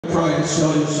try and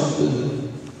sell you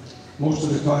something, most of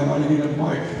the time I get a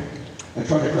mic, I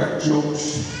try to crack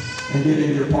jokes and get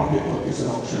in your pocketbook as an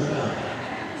alternative.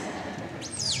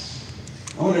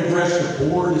 I want to address the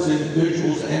board as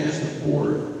individuals and as the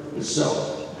board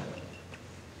itself.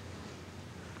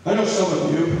 I know some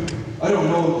of you, I don't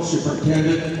know the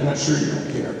superintendent, and I'm sure you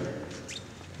don't care.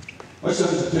 My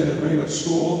son's attended Raymond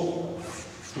School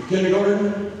from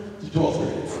kindergarten to 12th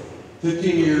grade.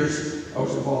 15 years I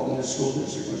was involved in this school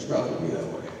district, and I was proud to be that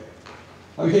way.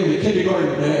 I became a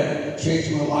kindergarten dad,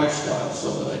 changed my lifestyle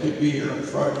so that I could be here on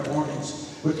Friday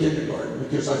mornings with kindergarten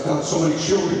because I found so many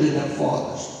children didn't have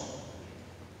fathers.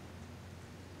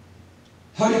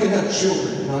 How you can have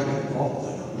children and not get involved,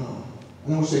 I don't know.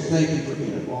 And I want to say thank you for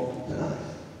being involved tonight.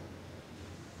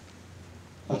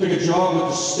 I took a job with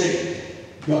the state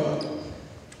government.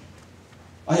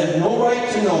 I had no right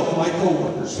to know if my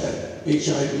coworkers had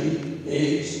HIV,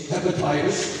 AIDS,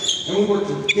 hepatitis, and we worked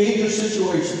in dangerous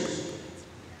situations.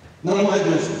 None of my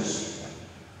business.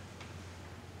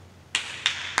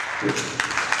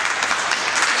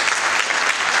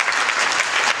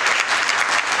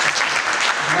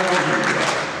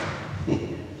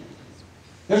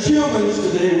 As humans,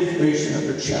 today we face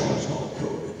another challenge called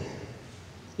COVID.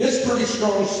 It's pretty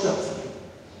strong stuff.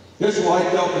 It's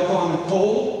wiped out the common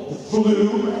cold, the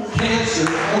flu, cancer,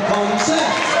 and common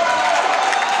sense.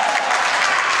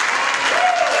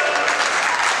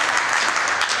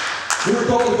 We were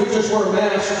told if we just wear a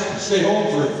mask and stay home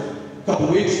for a couple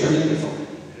of weeks, everything will be fine.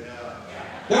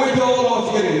 Then we told, oh,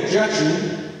 if you get an injection,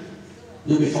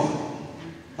 you'll be fine.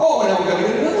 Oh, now we've got to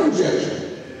get another injection.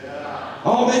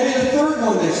 Oh, maybe a third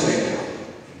one, they say now.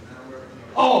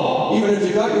 Oh, even if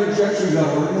you got your injection, you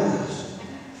got to wear a mask.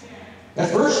 At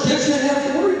first, kids didn't have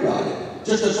to worry about it,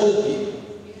 just as old people.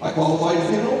 I qualified to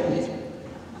be an old people.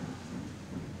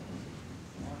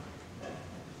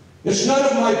 It's none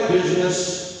of my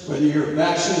business whether you're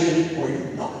vaccinated or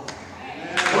you're not.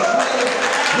 It's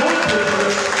none of your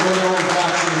business whether I'm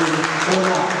vaccinated or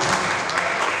not.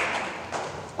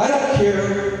 I don't care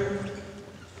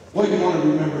what you want to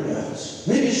remember it as.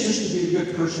 Maybe it's just to be a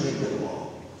good person and get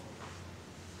along.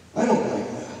 I don't like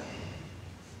that.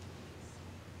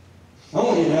 I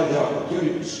want you to have the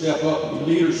opportunity to step up and be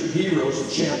leaders and heroes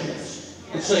and champions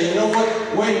and say, you know what?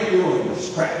 We ain't doing this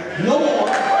crap. No more.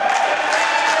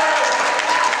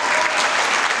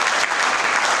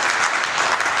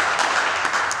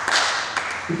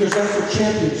 Because that's what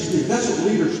champions do. That's what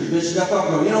leaders do. They step up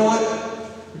and go, you know what?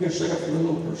 You're going to stick up for the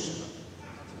little person.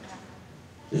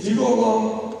 If you go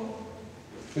along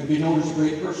and be known as a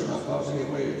great person, not causing any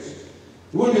waves.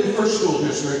 You want to be the first school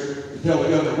district to tell the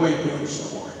governor, we ain't doing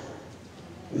this no more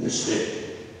in this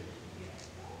state.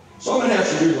 Someone has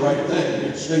to do the right thing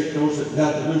and state those that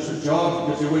had to lose their job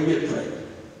because they wouldn't get pregnant.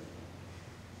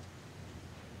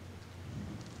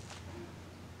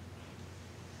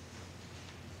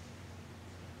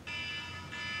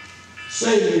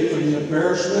 Save me from the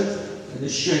embarrassment and the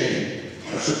shame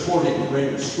of supporting the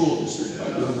Raymond School District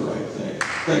by doing the right thing.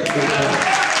 Thank you very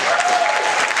much.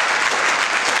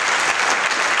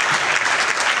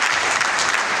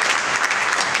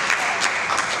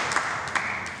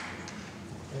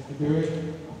 Gary,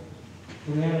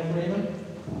 Brianna Freeman.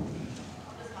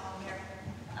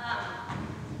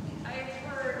 I've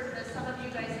heard that some of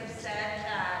you guys have said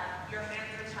that your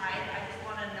hands are tied. I just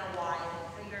want to know why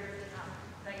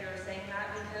that you're saying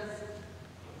that, because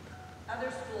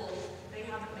other schools, they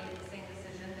haven't made the same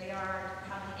decision. They aren't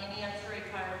having any extra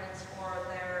requirements for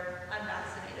their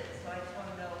unvaccinated. So I just want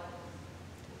to know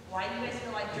why you guys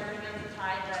feel like your hands are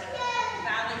tied, but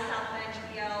Valley, South Bend,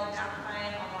 PL,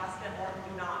 Jackpine, Alaska, and Morton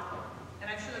do not. And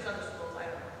I'm sure there's other schools, I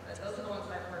don't know. But those are the ones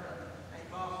that I've heard of.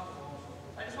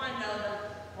 I just want to know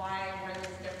why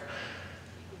Raymond's different.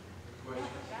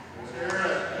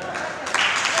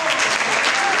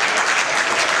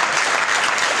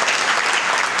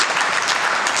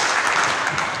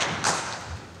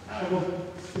 I will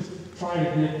just try to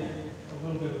get a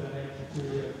little bit of that answer to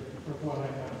you for what I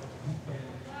know.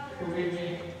 And believe me,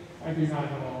 I do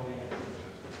not know all the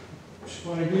answers.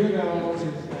 What I do know is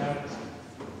that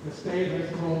the state has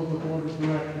told the board of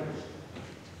directors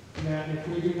that if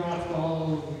we do not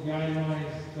follow the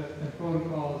guidelines and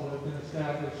protocols that have been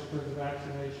established for the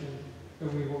vaccination, that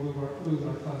we will lose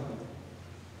our funding.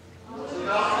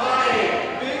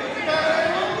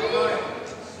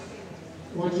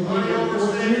 What you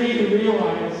need to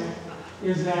realize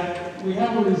is that we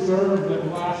have a reserve that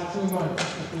will last 2 months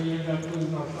if we end up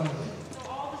losing our funding.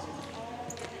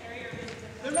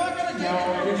 They're not going to No,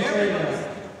 I didn't say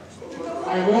that.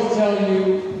 I will tell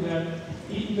you that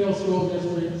Eatonville School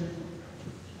District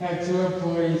had 2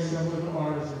 employees similar to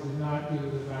ours that did not do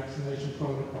the vaccination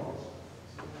protocols.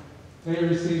 They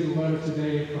received a letter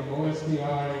today from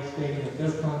OSPI stating that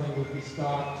their funding would be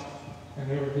stopped, and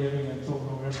they were giving until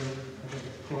November, I think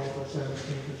it's 12th or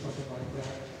 17th or something like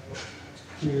that,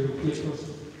 to get those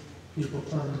people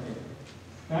terminated.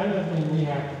 That doesn't mean we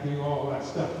have to do all that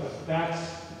stuff, but that's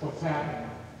what's happening.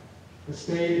 The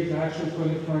state is actually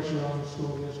putting pressure on the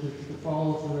school districts to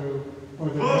follow through for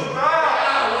the... Push back!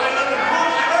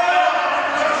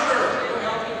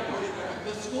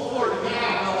 The school board meeting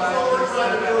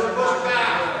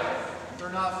they're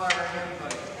not firing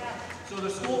anybody. So the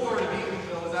school board of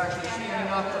Eatonville is actually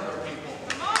standing up for their people.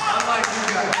 Unlike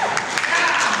you guys.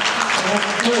 That's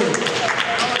true.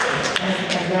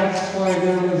 And that's why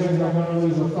they're going to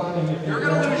lose the funding. If You're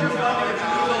going to lose your funding if you do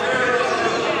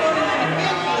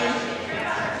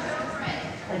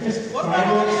I just... What about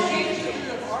all the teachers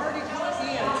that have already put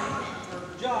in for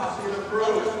jobs in the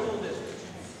school district?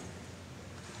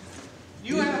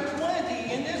 You have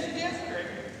 20 in this district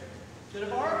that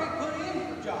have already put in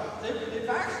for jobs. They're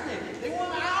vaccinated. They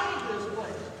want out of this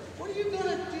place. What are you going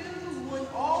to do when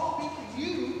all the people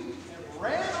you have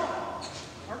ran off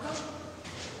are gone?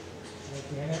 I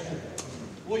can't answer that.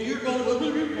 Well, you're going to... What are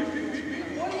you going to do,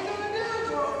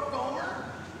 Gomer?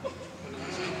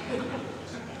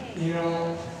 You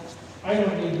know, I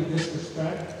don't need the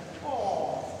disrespect.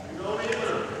 Oh, You don't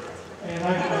either. And I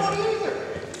don't either.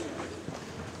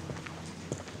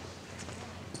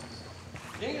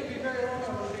 It ain't going to be very long.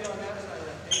 I'm going to be on that side of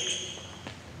that table.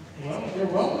 well, you're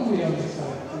welcome to be on this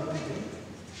side.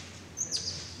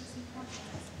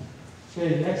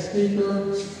 Okay, next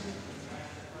speaker.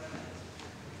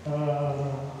 No,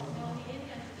 he didn't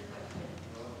answer the question.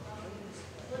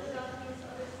 What about these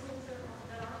other schools that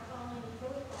aren't following the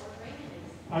protocol that Raymond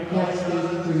is? I can't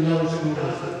speak to the other school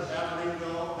districts.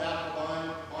 Ringville, Battleline,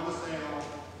 Montesano,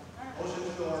 Ocean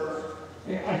Shores. I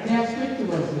can't speak to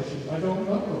those issues. I don't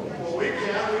know those. Well, we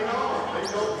can, we know. They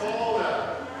don't follow that.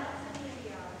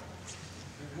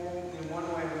 In one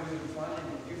way, we're losing funding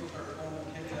and people start pulling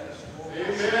kids out of school. Amen.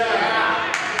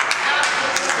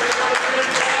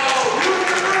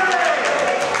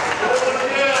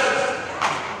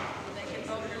 They can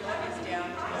vote your levies down.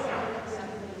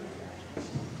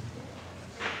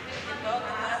 They can vote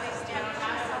the levies down.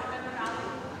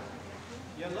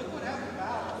 Yeah, look what happened to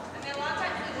Valley. I mean, a lot of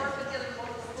times we work with the other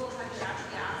local schools and we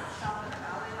actually ask South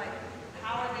Valley, like,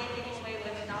 how are they getting away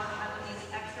with not having these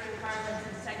extra requirements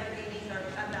and segregating their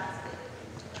unvaccinated?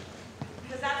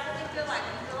 Because that's what we feel like.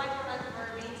 We feel like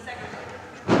we're being segregated.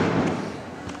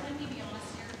 Let me be honest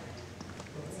here.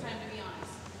 It's time to be honest.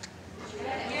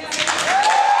 Yeah.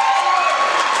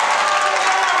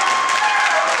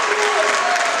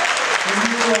 Can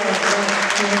you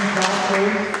stand back,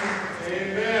 please?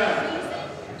 Amen. The reason that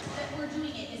we're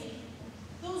doing it is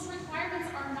those requirements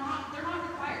are not, they're not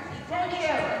required. The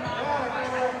accreditation are not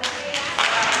required.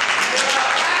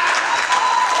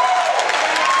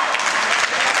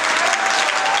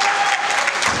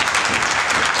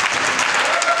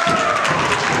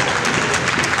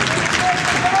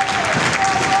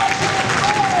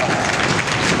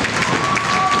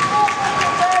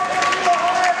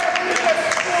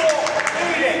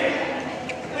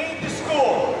 Lead the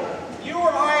school. You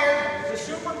were hired as the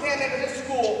superintendent of this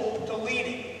school to lead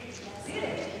it.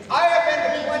 I have been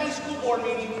to plenty school board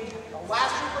meetings. The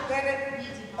last superintendent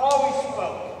always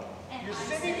spoke. You're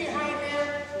sitting behind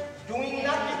there doing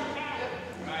nothing.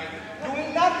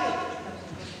 Doing nothing.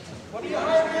 What are you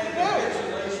hired here to do?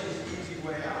 Isolation is the easy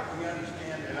way out. We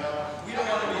understand that. We don't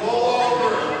want to be Roll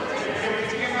over.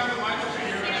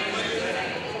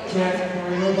 Can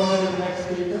we move on to the next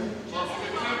speaker?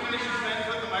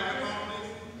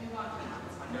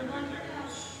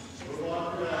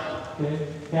 Okay,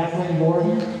 Kathleen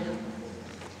Gordon.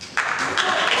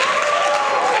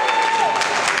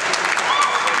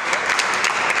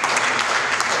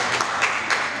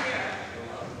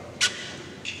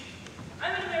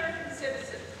 I'm an American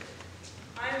citizen.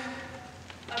 I'm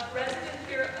a resident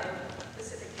here of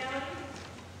Pacific County.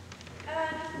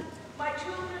 And my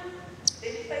children,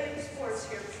 they play sports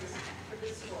here for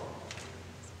this school.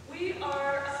 We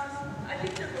are, I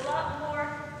think there's a lot more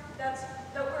that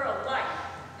we're alike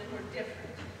than we're different.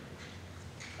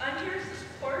 I'm here to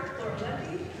support Laura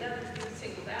Levy and others being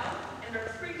singled out and our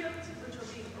freedoms which are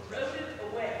being eroded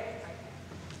away.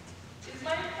 It's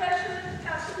my impression that the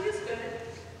council is good at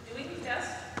doing the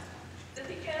best that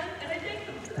they can, and I thank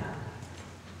them for that.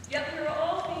 Yet we are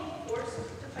all being forced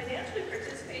to financially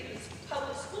participate in the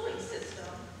public schooling system,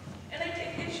 and I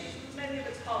take issues with many of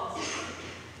its policies.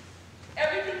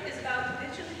 Everything is about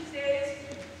religion these days,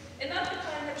 and not the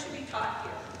kind that should be taught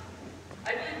here.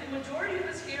 I believe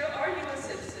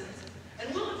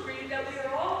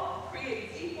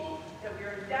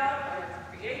are endowed by our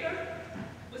Creator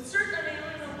with certain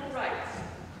unalienable rights.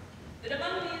 That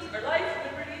among these are life,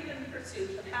 liberty, and the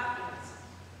pursuit of happiness.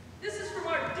 This is from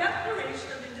our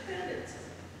Declaration of Independence.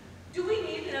 Do we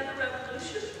need another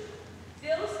revolution?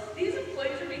 These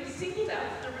employees are being singled out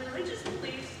for their religious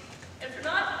beliefs and for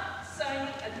not signing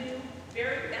a new,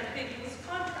 very ambiguous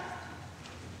contract.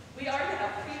 We are to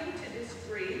have freedom to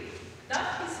disagree,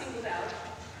 not to be singled out,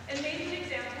 and made an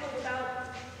example of about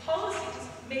policies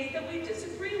made that we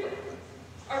disagree with.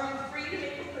 Are we free to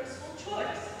make a personal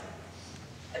choice?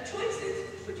 A choice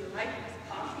is, would you like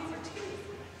coffee or tea?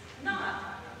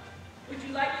 Not, would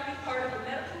you like to be part of a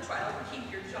medical trial to keep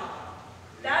your job?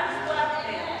 That is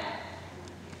blackmail.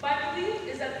 My belief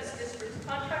is that this district's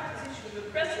contract is issuing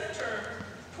aggressive terms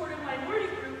toward a minority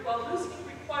group while loosening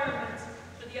requirements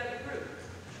for the other group.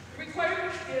 The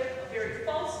requirements give a very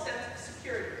false sense of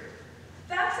security.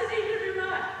 Vaccinated or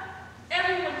not,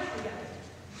 everyone can get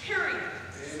it. Period.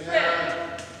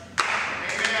 Spread.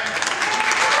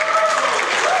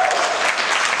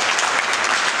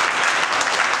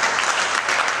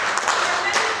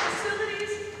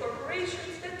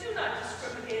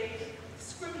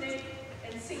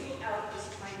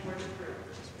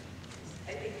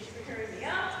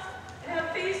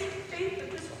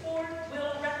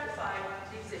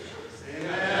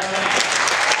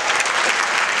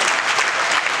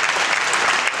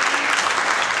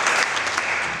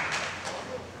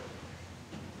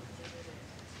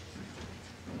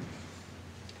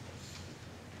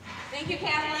 Thank you,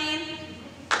 Kathleen.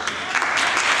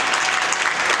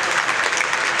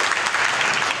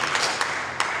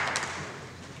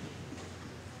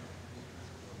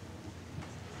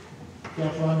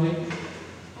 Jeff Lundy.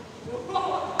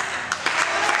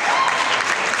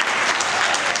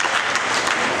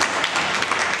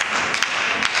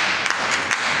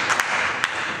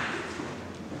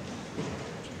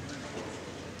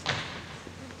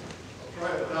 Try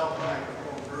it without the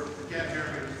microphone first. If you can't hear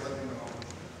me, just let me know.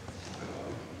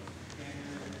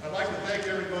 I'd like to thank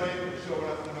everybody for showing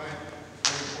up tonight.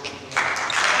 Very important tonight.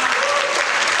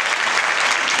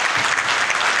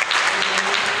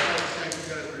 I'd like to thank you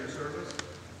guys for your service.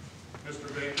 Mr.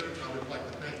 Baker, I would like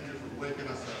to thank you for waking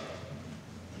us up.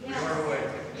 We are awake.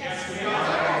 Yes, we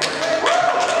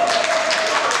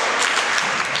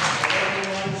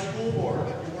Everyone on the school board,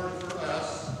 if you work for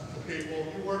us, the people,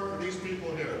 you work for these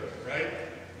people here, right?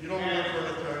 You don't work for an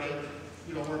attorney.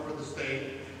 You don't work for the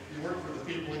state. You work for the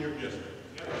people in your district.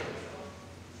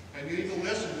 And you need to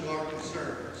listen to our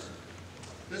concerns.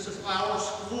 This is our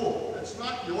school. It's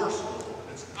not your school.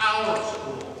 It's our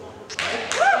school.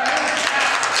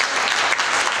 Right?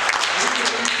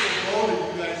 We voted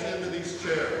you guys into these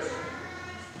chairs.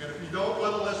 And if you don't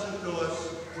want to listen to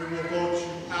us, we will vote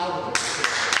you out of these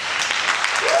chairs.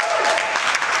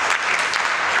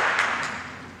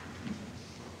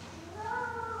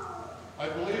 I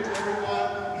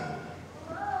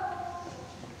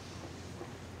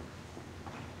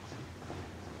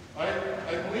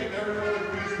believe everyone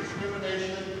agrees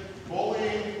discrimination,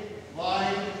 bullying,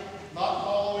 lying, not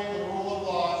following the rule of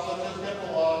law, such as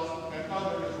HIPAA laws, and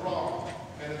other is wrong,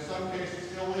 and in some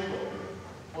cases illegal.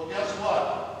 Well, guess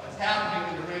what? It's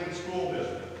happening in the Raymond School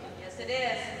District. Yes, it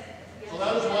is. So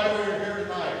that is why we are here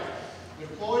tonight.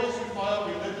 Employees who filed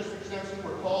religious exemption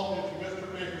were called into Mr.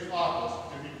 Baker's office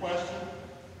to be questioned.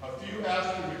 A few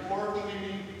asked to record the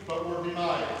meeting, but were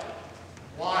denied.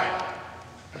 Why?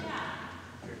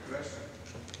 Good question.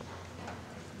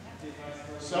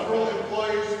 Several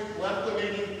employees left the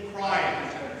meeting crying.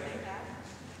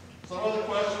 Some of the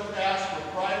questions asked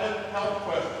were private health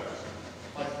questions,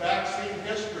 like vaccine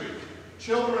history,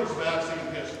 children's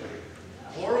vaccine history.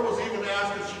 Laura was even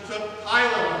asked if she took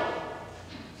Tylenol,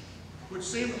 which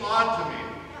seemed odd to me.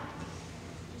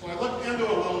 So I looked into it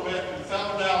a little bit and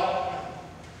found out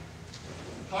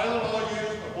Tylenol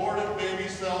used aborted baby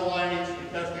cell linings in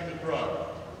testing the drug.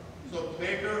 So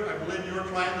Baker, I believe you were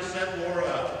trying to set Laura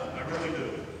up. I really do.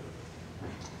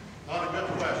 Not a good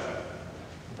question.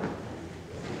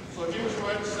 So he was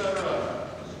trying to set her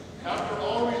up. After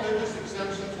all religious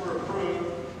exemptions were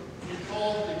approved, he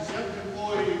called exempt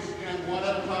employees in one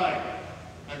at a time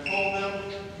and told them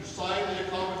to sign the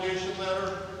accommodation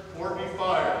letter or be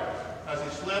fired as he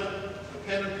slid the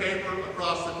pen and paper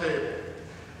across the table.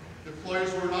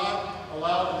 Employees were not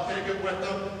allowed to take it with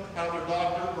them, have their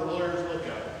doctor or lawyers look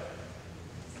at it.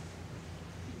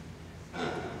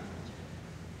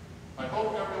 I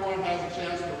hope everyone has a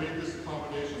chance to read this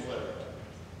accommodation letter,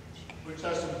 which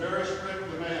has some very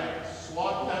strict demands.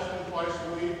 Swab testing twice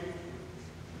a week,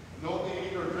 no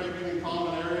eating or drinking in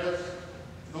common areas,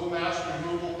 no mask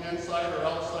removal inside or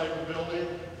outside the building,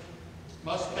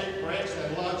 must take breaks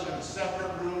and lunch in a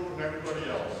separate room from everybody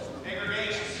else.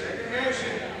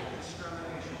 Segregation.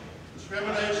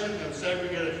 Discrimination and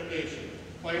segregation,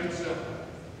 plain and simple.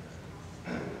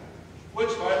 Which,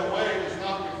 by the way, is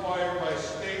not required by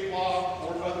state law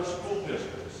or other school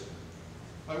districts.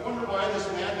 I wonder why this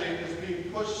mandate is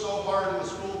being pushed so hard in the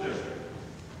school district.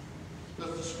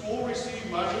 Does the school receive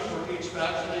money for each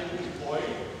vaccinated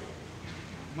employee?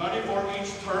 Money for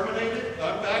each terminated,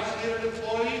 unvaccinated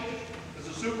employee? Does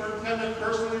the superintendent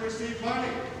personally receive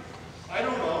money? I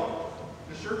don't know.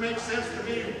 It sure makes sense to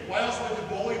me. Why else would you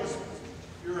bully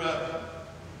your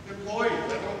employees? I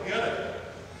don't get it.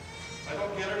 I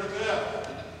don't get it a bit.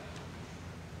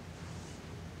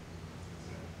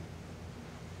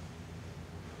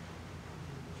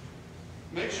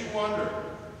 Makes you wonder.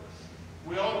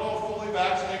 We all know fully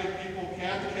vaccinated people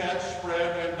can catch,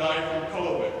 spread, and die from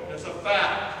COVID. It's a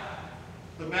fact.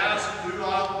 The masks do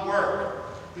not work.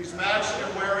 These masks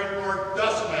you're wearing are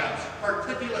dust masks,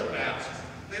 particulate masks.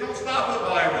 They don't stop the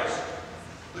virus.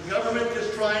 The government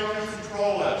is trying to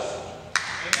control us.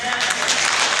 Amen.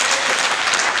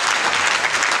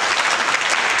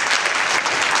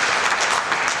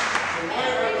 So why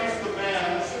are these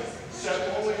demands set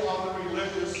only on the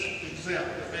religious exempt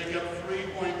that make up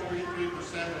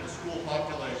 3.33% of the school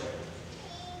population?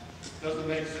 Doesn't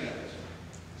make sense.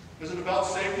 Is it about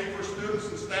safety for students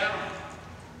and staff?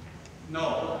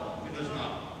 No, it is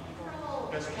not.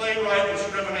 It's plain right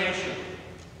discrimination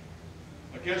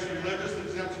against religious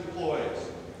exempt employees.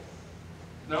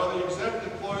 Now the exempt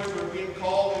employees are being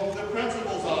called into the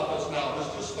principal's office now. This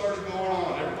just started going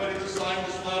on. Everybody that signed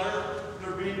this letter,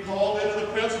 they're being called into the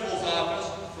principal's office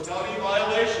without any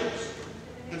violations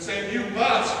and saying, you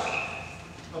must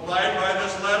abide by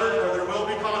this letter or there will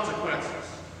be consequences.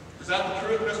 Is that the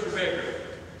truth, Mr. Baker?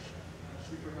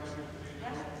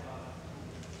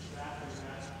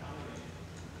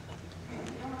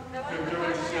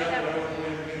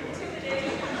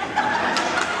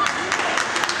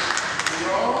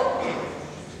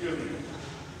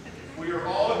 We are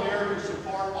all here to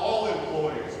support all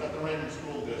employees at the Raymond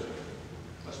School District,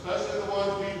 especially the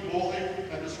ones being bullied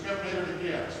and discriminated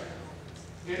against.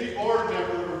 Any board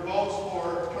member who votes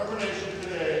for termination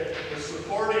today is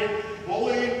supporting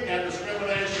bullying and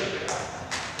discrimination.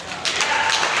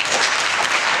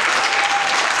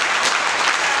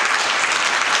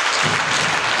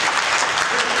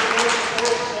 Here's the most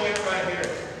important point right here.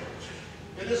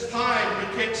 It is time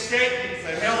to kick Satan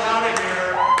the hell